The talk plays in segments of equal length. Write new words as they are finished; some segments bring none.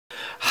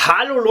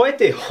Hallo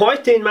Leute,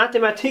 heute in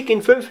Mathematik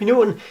in 5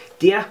 Minuten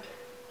der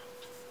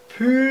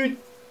Pythagoras.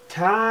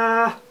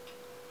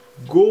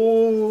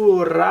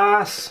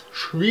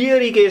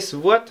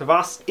 Schwieriges Wort,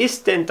 was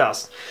ist denn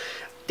das?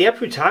 Der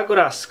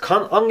Pythagoras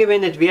kann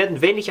angewendet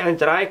werden, wenn ich ein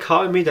Dreieck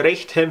habe mit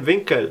rechtem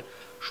Winkel.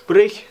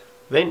 Sprich,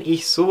 wenn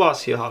ich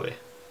sowas hier habe.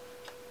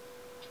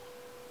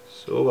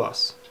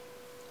 Sowas.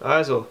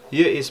 Also,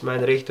 hier ist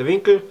mein rechter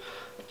Winkel.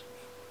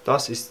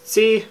 Das ist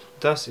C,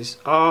 das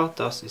ist A,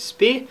 das ist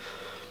B.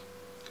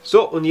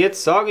 So, und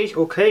jetzt sage ich,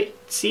 okay,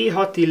 C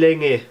hat die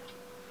Länge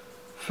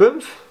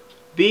 5,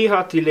 B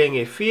hat die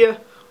Länge 4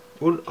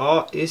 und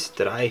A ist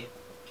 3.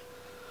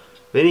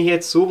 Wenn ich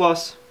jetzt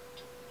sowas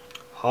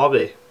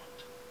habe,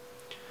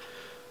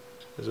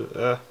 also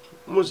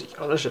muss ich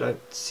anders schreiben,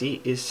 C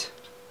ist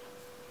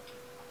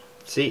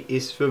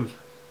 5.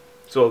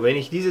 So, wenn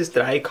ich dieses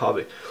Dreieck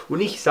habe und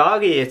ich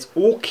sage jetzt,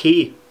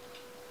 okay,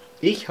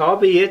 ich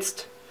habe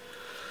jetzt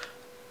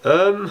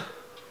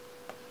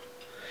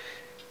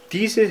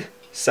diese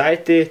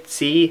Seite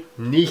C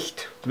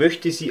nicht,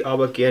 möchte sie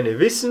aber gerne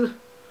wissen,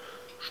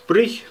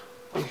 sprich,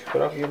 ich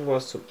brauche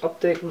irgendwas zum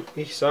Abdecken,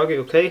 ich sage,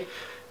 okay,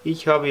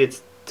 ich habe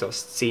jetzt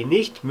das C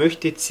nicht,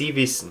 möchte C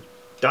wissen.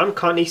 Dann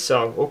kann ich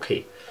sagen,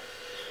 okay,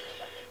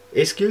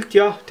 es gilt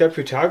ja der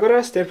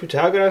Pythagoras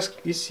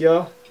ist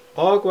ja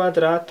a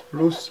Quadrat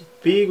plus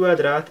b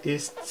Quadrat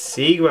ist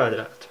c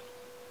Quadrat.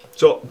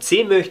 So,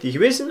 C möchte ich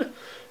wissen,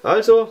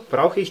 also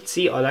brauche ich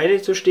C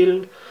alleine zu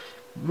stellen,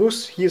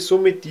 muss hier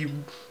somit die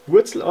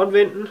Wurzel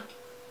anwenden,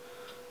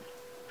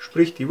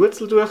 sprich die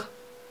Wurzel durch,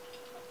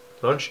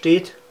 dann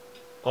steht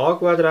a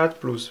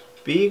Quadrat plus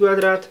b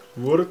Quadrat,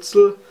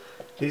 Wurzel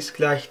ist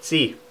gleich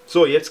c.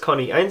 So, jetzt kann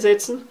ich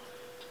einsetzen,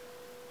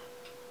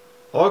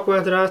 a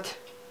Quadrat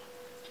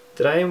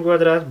 3 im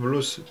Quadrat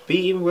plus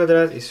b im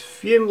Quadrat ist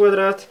 4 im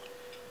Quadrat,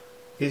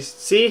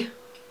 ist c,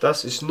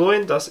 das ist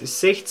 9, das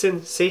ist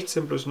 16,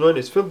 16 plus 9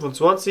 ist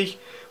 25,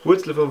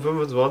 Wurzel von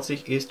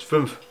 25 ist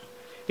 5.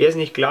 Wer es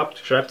nicht glaubt,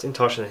 schreibt es in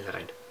Taschenrechner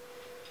rein.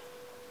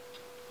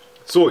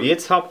 So,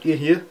 jetzt habt ihr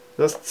hier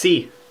das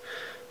C.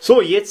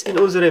 So, jetzt in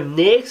unserem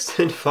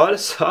nächsten Fall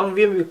sagen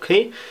wir,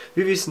 okay,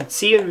 wir wissen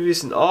C und wir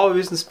wissen A, wir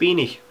wissen das B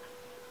nicht.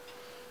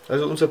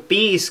 Also unser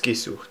B ist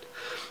gesucht.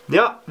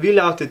 Ja, wie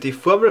lautet die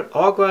Formel?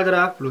 A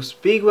Quadrat plus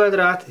B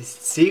Quadrat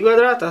ist C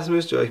Quadrat, das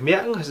müsst ihr euch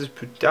merken,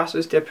 das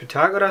ist der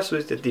Pythagoras, so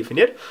ist der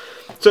definiert.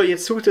 So,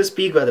 jetzt sucht das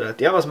B Quadrat.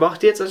 Ja, was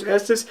macht ihr jetzt als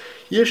erstes?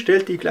 Ihr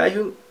stellt die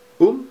Gleichung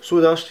um, so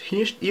dass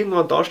hier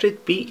irgendwann da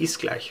steht, B ist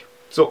gleich.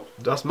 So,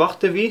 das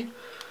macht er wie?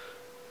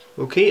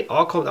 Okay,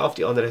 A kommt auf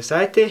die andere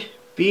Seite,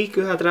 B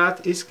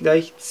Quadrat ist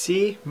gleich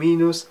C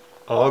minus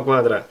A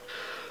Quadrat.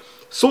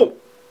 So,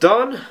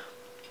 dann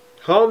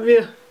haben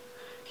wir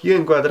hier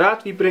ein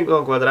Quadrat. Wie bringt man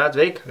ein Quadrat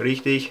weg?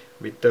 Richtig,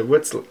 mit der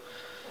Wurzel.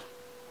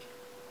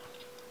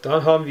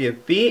 Dann haben wir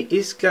B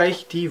ist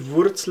gleich die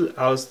Wurzel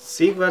aus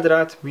C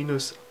Quadrat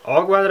minus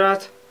A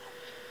Quadrat.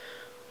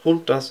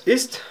 Und das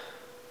ist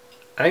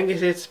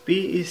eingesetzt, B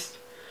ist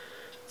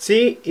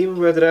C im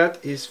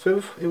Quadrat ist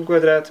 5 im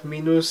Quadrat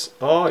minus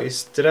A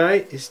ist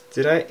 3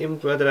 im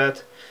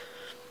Quadrat.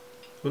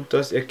 Und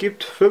das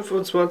ergibt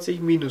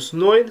 25 minus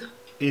 9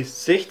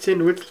 ist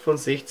 16, Wurzel von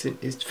 16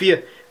 ist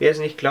 4. Wer es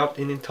nicht glaubt,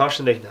 in den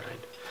Taschenrechner rein.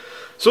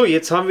 So,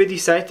 jetzt haben wir die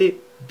Seite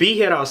B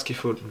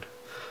herausgefunden.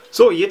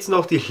 So, jetzt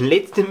noch die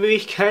letzte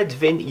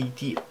Möglichkeit, wenn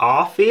die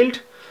A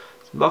fehlt.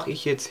 Das mache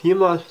ich jetzt hier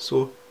mal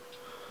so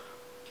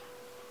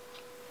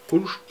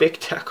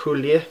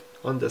unspektakulär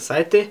an der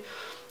Seite.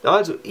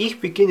 Also,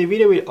 ich beginne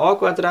wieder mit a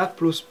Quadrat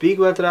plus b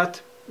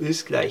Quadrat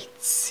ist gleich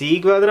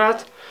c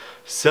Quadrat.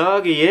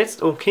 Sage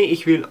jetzt, okay,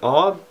 ich will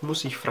a,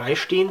 muss ich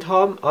freistehend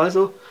haben,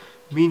 also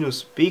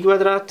minus b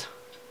Quadrat.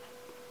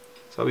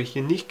 Das habe ich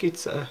hier nicht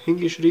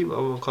hingeschrieben,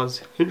 aber man kann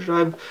es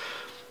hinschreiben.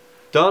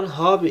 Dann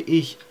habe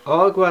ich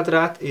a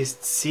Quadrat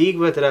ist c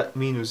Quadrat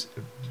minus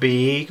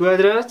b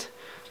Quadrat.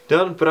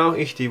 Dann brauche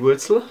ich die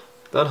Wurzel.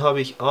 Dann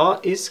habe ich a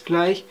ist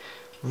gleich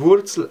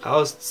Wurzel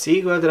aus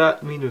c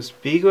Quadrat minus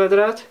b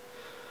Quadrat.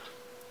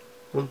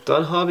 Und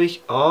dann habe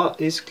ich a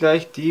ist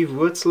gleich die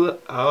Wurzel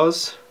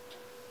aus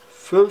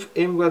 5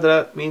 im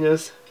Quadrat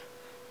minus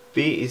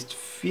b ist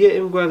 4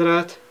 im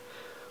Quadrat.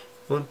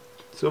 Und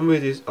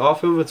somit ist a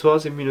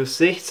 25 minus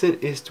 16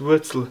 ist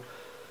Wurzel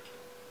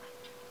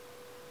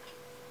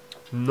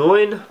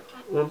 9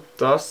 und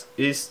das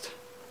ist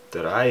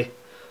 3.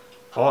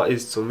 A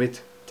ist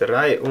somit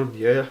 3 und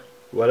ja,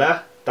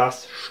 voilà,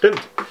 das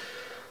stimmt.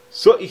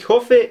 So, ich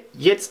hoffe,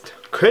 jetzt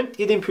könnt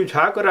ihr den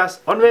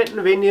Pythagoras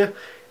anwenden, wenn ihr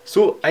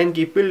so ein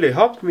Gebilde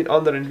habt mit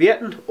anderen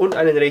Werten und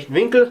einen rechten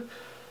Winkel.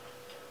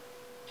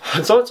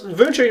 Ansonsten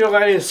wünsche ich euch noch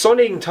einen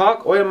sonnigen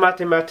Tag, euer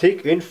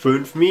Mathematik in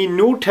 5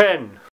 Minuten.